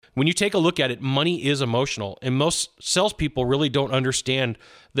When you take a look at it, money is emotional, and most salespeople really don't understand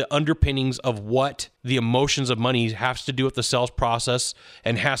the underpinnings of what the emotions of money has to do with the sales process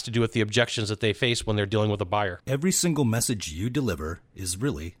and has to do with the objections that they face when they're dealing with a buyer. Every single message you deliver is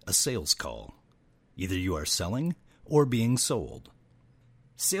really a sales call. Either you are selling or being sold.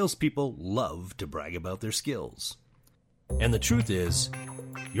 Salespeople love to brag about their skills. And the truth is,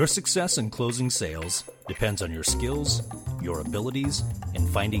 your success in closing sales depends on your skills, your abilities, and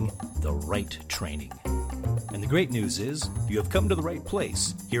finding the right training. And the great news is, you have come to the right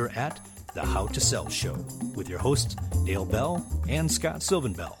place here at the How to Sell Show with your hosts Dale Bell and Scott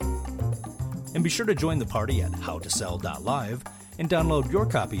Sylvan Bell. And be sure to join the party at howtosell.live and download your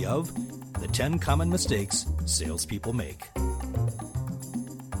copy of The 10 Common Mistakes Salespeople Make.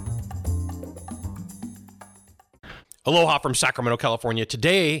 Aloha from Sacramento, California.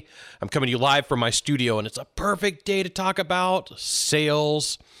 Today, I'm coming to you live from my studio, and it's a perfect day to talk about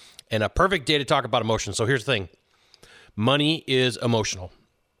sales and a perfect day to talk about emotions. So here's the thing. Money is emotional.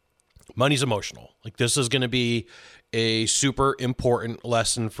 Money's emotional. Like, this is going to be a super important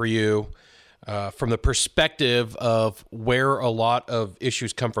lesson for you from the perspective of where a lot of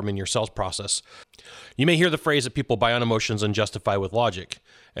issues come from in your sales process. You may hear the phrase that people buy on emotions and justify with logic,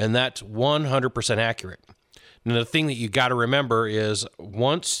 and that's 100% accurate. Now, the thing that you got to remember is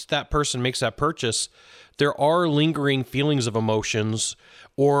once that person makes that purchase, there are lingering feelings of emotions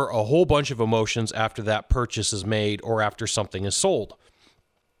or a whole bunch of emotions after that purchase is made or after something is sold.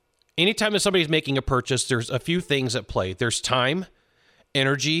 Anytime that somebody's making a purchase, there's a few things at play. There's time,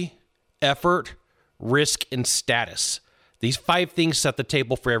 energy, effort, risk, and status. These 5 things set the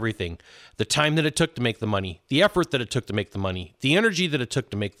table for everything. The time that it took to make the money, the effort that it took to make the money, the energy that it took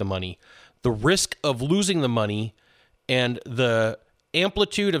to make the money, the risk of losing the money, and the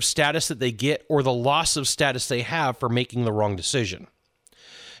amplitude of status that they get or the loss of status they have for making the wrong decision.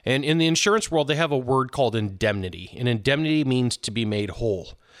 And in the insurance world, they have a word called indemnity. And indemnity means to be made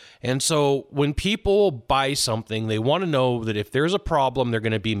whole. And so when people buy something, they want to know that if there's a problem, they're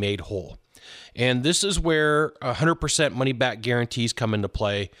going to be made whole. And this is where 100% money back guarantees come into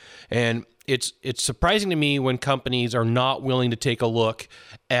play. And it's surprising to me when companies are not willing to take a look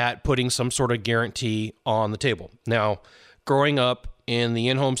at putting some sort of guarantee on the table. Now, growing up in the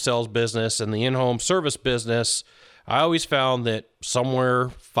in-home sales business and the in-home service business, I always found that somewhere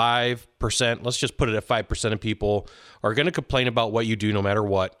 5%, let's just put it at 5% of people are going to complain about what you do no matter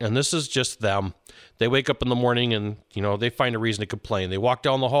what. And this is just them. They wake up in the morning and, they find a reason to complain. They walk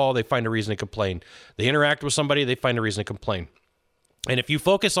down the hall, they find a reason to complain. They interact with somebody, they find a reason to complain. And if you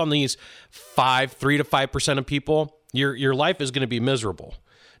focus on these 3 to 5% of people, your life is going to be miserable.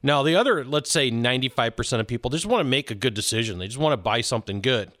 Now, the other, let's say 95% of people, they just want to make a good decision. They just want to buy something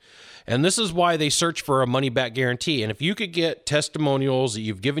good. And this is why they search for a money-back guarantee. And if you could get testimonials that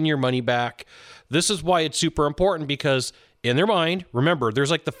you've given your money back, this is why it's super important, because in their mind, remember, there's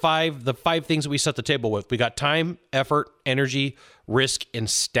like the five things that we set the table with. We got time, effort, energy, risk, and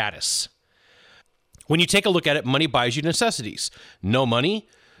status. When you take a look at it, money buys you necessities. No money,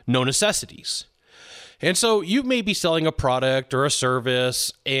 no necessities. And so you may be selling a product or a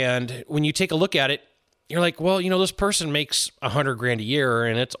service, and when you take a look at it, you're like, well, this person makes $100,000 a year,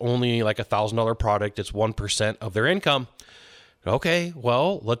 and it's only like $1,000 product. It's 1% of their income. Okay,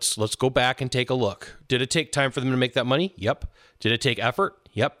 well, let's go back and take a look. Did it take time for them to make that money? Yep. Did it take effort?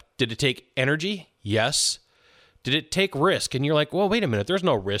 Yep. Did it take energy? Yes. Did it take risk? And you're like, well, wait a minute. There's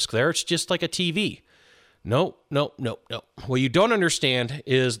no risk there. It's just like a TV. No. What you don't understand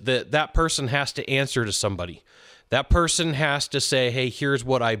is that person has to answer to somebody. That person has to say, hey, here's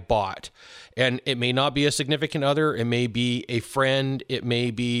what I bought. And it may not be a significant other. It may be a friend. It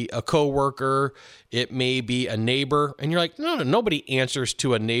may be a coworker. It may be a neighbor. And you're like, no, nobody answers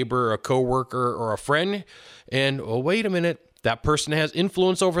to a neighbor, a coworker, or a friend. And wait a minute, that person has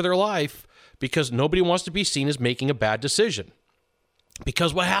influence over their life because nobody wants to be seen as making a bad decision.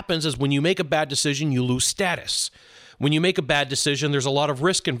 Because what happens is when you make a bad decision, you lose status. When you make a bad decision, there's a lot of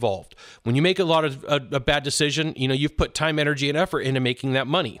risk involved. When you make a bad decision, you've put time, energy, and effort into making that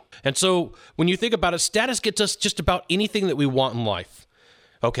money. And so when you think about it, status gets us just about anything that we want in life.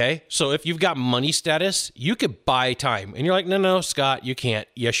 Okay? So if you've got money status, you could buy time. And you're like, no, Scott, you can't.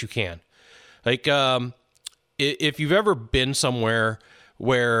 Yes, you can. Like, if you've ever been somewhere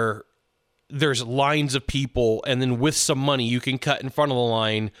where there's lines of people and then with some money you can cut in front of the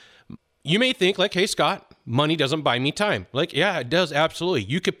line, you may think like, hey, Scott, money doesn't buy me time. Like, yeah, it does. Absolutely.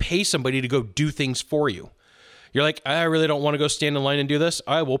 You could pay somebody to go do things for you. You're like, I really don't want to go stand in line and do this.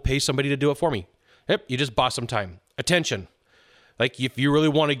 I will pay somebody to do it for me. Yep. You just bought some time. Attention. Like if you really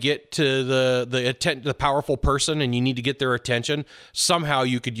want to get to the powerful person and you need to get their attention, somehow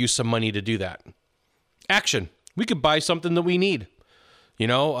you could use some money to do that. Action. We could buy something that we need.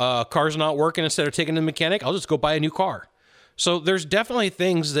 Car's not working. Instead of taking it to the mechanic, I'll just go buy a new car. So there's definitely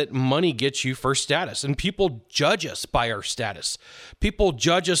things that money gets you for status, and people judge us by our status. People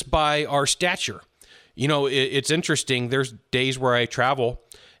judge us by our stature. It's interesting. There's days where I travel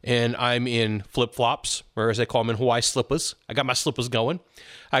and I'm in flip-flops, or as they call them in Hawaii, slippers. I got my slippers going.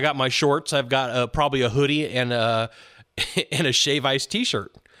 I got my shorts. I've got probably a hoodie and a Shave Ice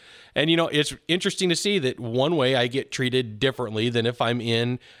t-shirt. And, it's interesting to see that one way I get treated differently than if I'm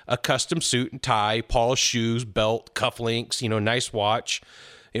in a custom suit and tie, polished shoes, belt, cufflinks, nice watch.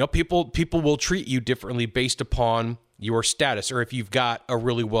 People will treat you differently based upon your status or if you've got a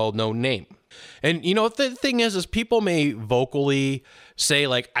really well-known name. And, the thing is people may vocally say,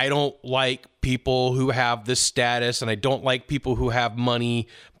 like, I don't like people who have this status and I don't like people who have money,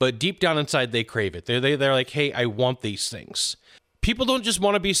 but deep down inside they crave it. They're like, hey, I want these things. People don't just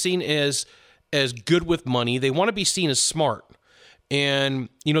want to be seen as good with money. They want to be seen as smart. And,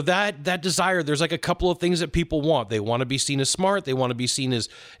 that desire, there's like a couple of things that people want. They want to be seen as smart. They want to be seen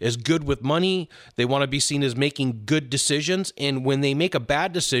as good with money. They want to be seen as making good decisions. And when they make a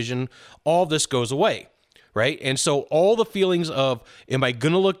bad decision, all this goes away, right? And so all the feelings of, am I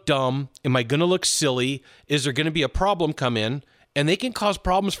going to look dumb? Am I going to look silly? Is there going to be a problem come in? And they can cause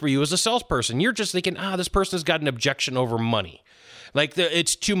problems for you as a salesperson. You're just thinking, this person has got an objection over money. Like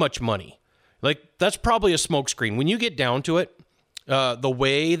it's too much money. Like that's probably a smokescreen. When you get down to it, the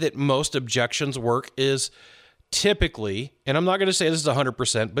way that most objections work is typically, and I'm not going to say this is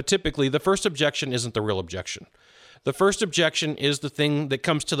 100%, but typically the first objection isn't the real objection. The first objection is the thing that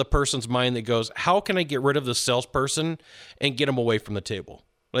comes to the person's mind that goes, how can I get rid of this salesperson and get them away from the table?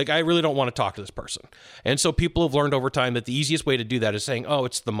 Like, I really don't want to talk to this person. And so people have learned over time that the easiest way to do that is saying,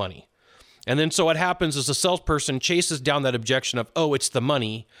 it's the money. And then so what happens is the salesperson chases down that objection of, it's the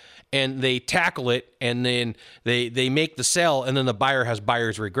money, and they tackle it, and then they make the sale, and then the buyer has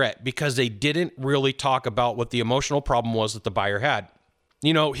buyer's regret because they didn't really talk about what the emotional problem was that the buyer had.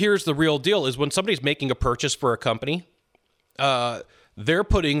 Here's the real deal is when somebody's making a purchase for a company, they're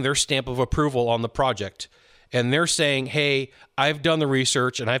putting their stamp of approval on the project. And they're saying, hey, I've done the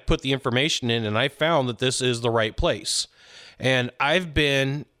research and I've put the information in and I found that this is the right place. And I've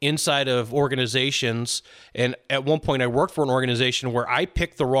been inside of organizations, and at one point I worked for an organization where I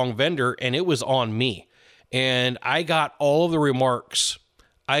picked the wrong vendor and it was on me. And I got all of the remarks.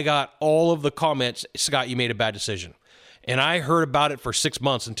 I got all of the comments, Scott, you made a bad decision. And I heard about it for 6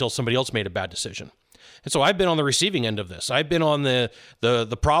 months until somebody else made a bad decision. And so I've been on the receiving end of this. I've been on the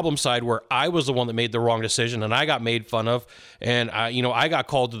problem side where I was the one that made the wrong decision and I got made fun of, and I got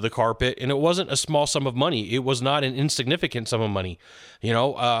called to the carpet, and it wasn't a small sum of money. It was not an insignificant sum of money.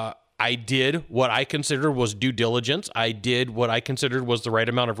 I did what I considered was due diligence. I did what I considered was the right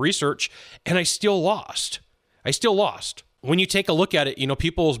amount of research, and I still lost. When you take a look at it,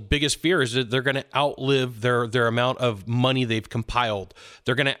 people's biggest fear is that they're going to outlive their amount of money they've compiled.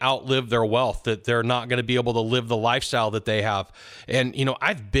 They're going to outlive their wealth, that they're not going to be able to live the lifestyle that they have. And,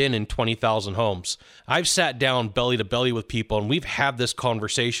 I've been in 20,000 homes. I've sat down belly to belly with people, and we've had this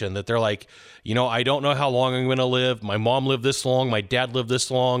conversation that they're like, I don't know how long I'm going to live. My mom lived this long. My dad lived this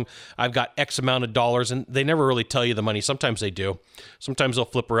long. I've got X amount of dollars, and they never really tell you the money. Sometimes they do. Sometimes they'll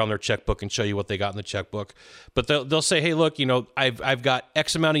flip around their checkbook and show you what they got in the checkbook. But they'll say, hey, look, I've got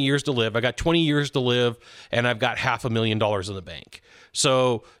X amount of years to live. I got 20 years to live, and I've got $500,000 in the bank.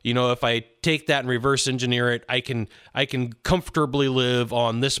 So, if I take that and reverse engineer it, I can comfortably live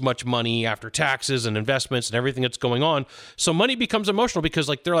on this much money after taxes and investments and everything that's going on. So money becomes emotional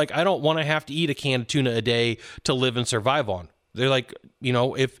because they're like, I don't want to have to eat a can of tuna a day to live and survive on. They're like,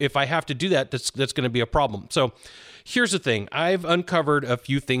 if I have to do that, that's going to be a problem. So here's the thing. I've uncovered a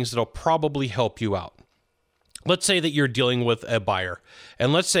few things that'll probably help you out. Let's say that you're dealing with a buyer,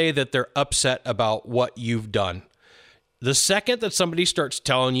 and let's say that they're upset about what you've done. The second that somebody starts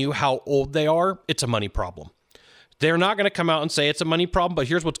telling you how old they are, it's a money problem. They're not going to come out and say it's a money problem, but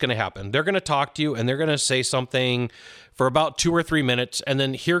here's what's going to happen. They're going to talk to you, and they're going to say something for about 2 or 3 minutes, and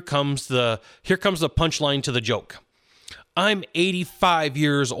then here comes the punchline to the joke. I'm 85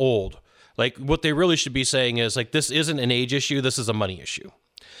 years old. Like, what they really should be saying is, this isn't an age issue, this is a money issue.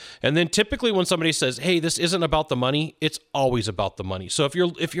 And then typically when somebody says, hey, this isn't about the money, it's always about the money. So if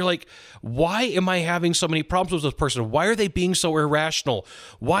you're like, why am I having so many problems with this person? Why are they being so irrational?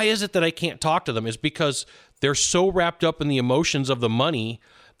 Why is it that I can't talk to them? It's because they're so wrapped up in the emotions of the money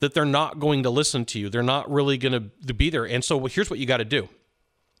that they're not going to listen to you. They're not really going to be there. And so here's what you got to do.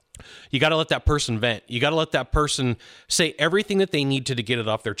 You got to let that person vent. You got to let that person say everything that they need to get it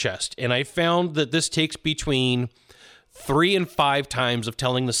off their chest. And I found that this takes between 3 and 5 times of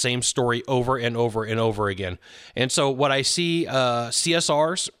telling the same story over and over and over again. And so what I see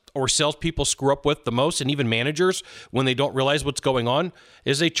CSRs or salespeople screw up with the most, and even managers when they don't realize what's going on,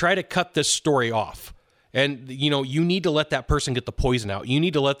 is they try to cut this story off. And, you need to let that person get the poison out. You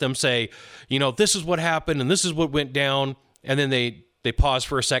need to let them say, this is what happened and this is what went down. And then they pause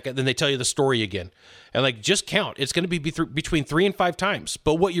for a second, then they tell you the story again. And just count. It's going to be between 3 and 5 times.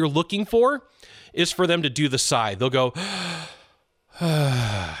 But what you're looking for is for them to do the sigh. They'll go,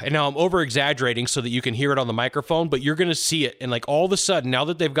 and now I'm over exaggerating so that you can hear it on the microphone, but you're going to see it. And all of a sudden, now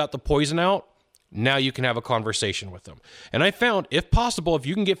that they've got the poison out, now you can have a conversation with them. And I found, if possible, if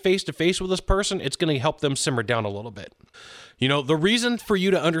you can get face to face with this person, it's going to help them simmer down a little bit. The reason for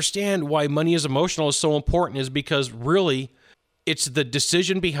you to understand why money is emotional is so important is because really, it's the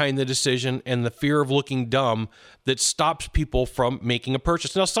decision behind the decision and the fear of looking dumb that stops people from making a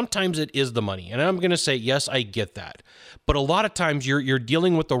purchase. Now, sometimes it is the money, and I'm going to say, yes, I get that. But a lot of times you're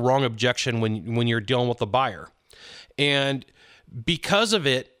dealing with the wrong objection when you're dealing with the buyer. And because of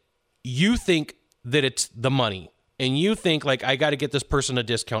it, you think that it's the money. And you think I got to get this person a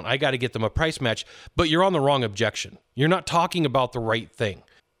discount. I got to get them a price match. But you're on the wrong objection. You're not talking about the right thing.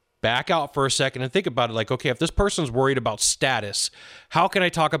 Back out for a second and think about it okay, if this person's worried about status, how can I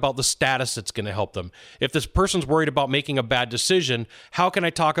talk about the status that's going to help them? If this person's worried about making a bad decision, how can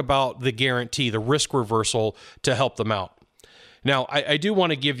I talk about the guarantee, the risk reversal to help them out? Now, I do want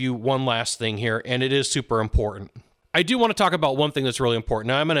to give you one last thing here, and it is super important. I do want to talk about one thing that's really important.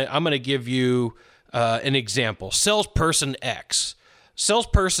 Now, I'm going to give you an example. Salesperson X.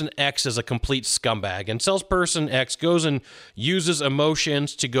 Salesperson X is a complete scumbag, and salesperson X goes and uses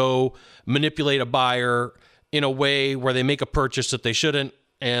emotions to go manipulate a buyer in a way where they make a purchase that they shouldn't,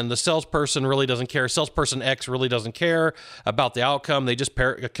 and the salesperson really doesn't care. Salesperson X really doesn't care about the outcome. They just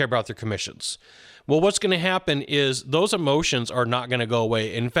care about their commissions. Well, what's going to happen is those emotions are not going to go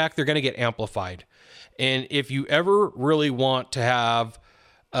away. In fact, they're going to get amplified. And if you ever really want to have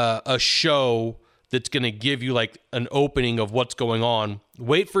a show that's going to give you an opening of what's going on,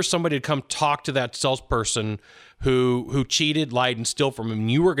 wait for somebody to come talk to that salesperson who cheated, lied, and stole from him.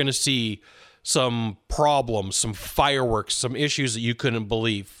 You are going to see some problems, some fireworks, some issues that you couldn't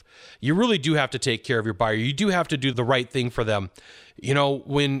believe. You really do have to take care of your buyer. You do have to do the right thing for them.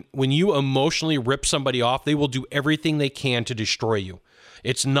 When you emotionally rip somebody off, they will do everything they can to destroy you.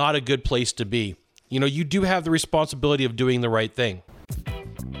 It's not a good place to be. You do have the responsibility of doing the right thing.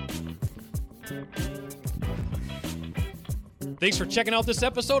 Thanks for checking out this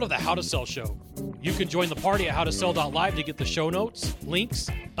episode of the How to Sell Show. You can join the party at howtosell.live to get the show notes,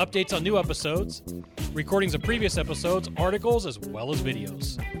 links, updates on new episodes, recordings of previous episodes, articles, as well as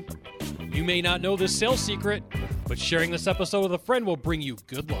videos. You may not know this sales secret, but sharing this episode with a friend will bring you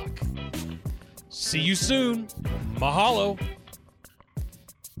good luck. See you soon. Mahalo.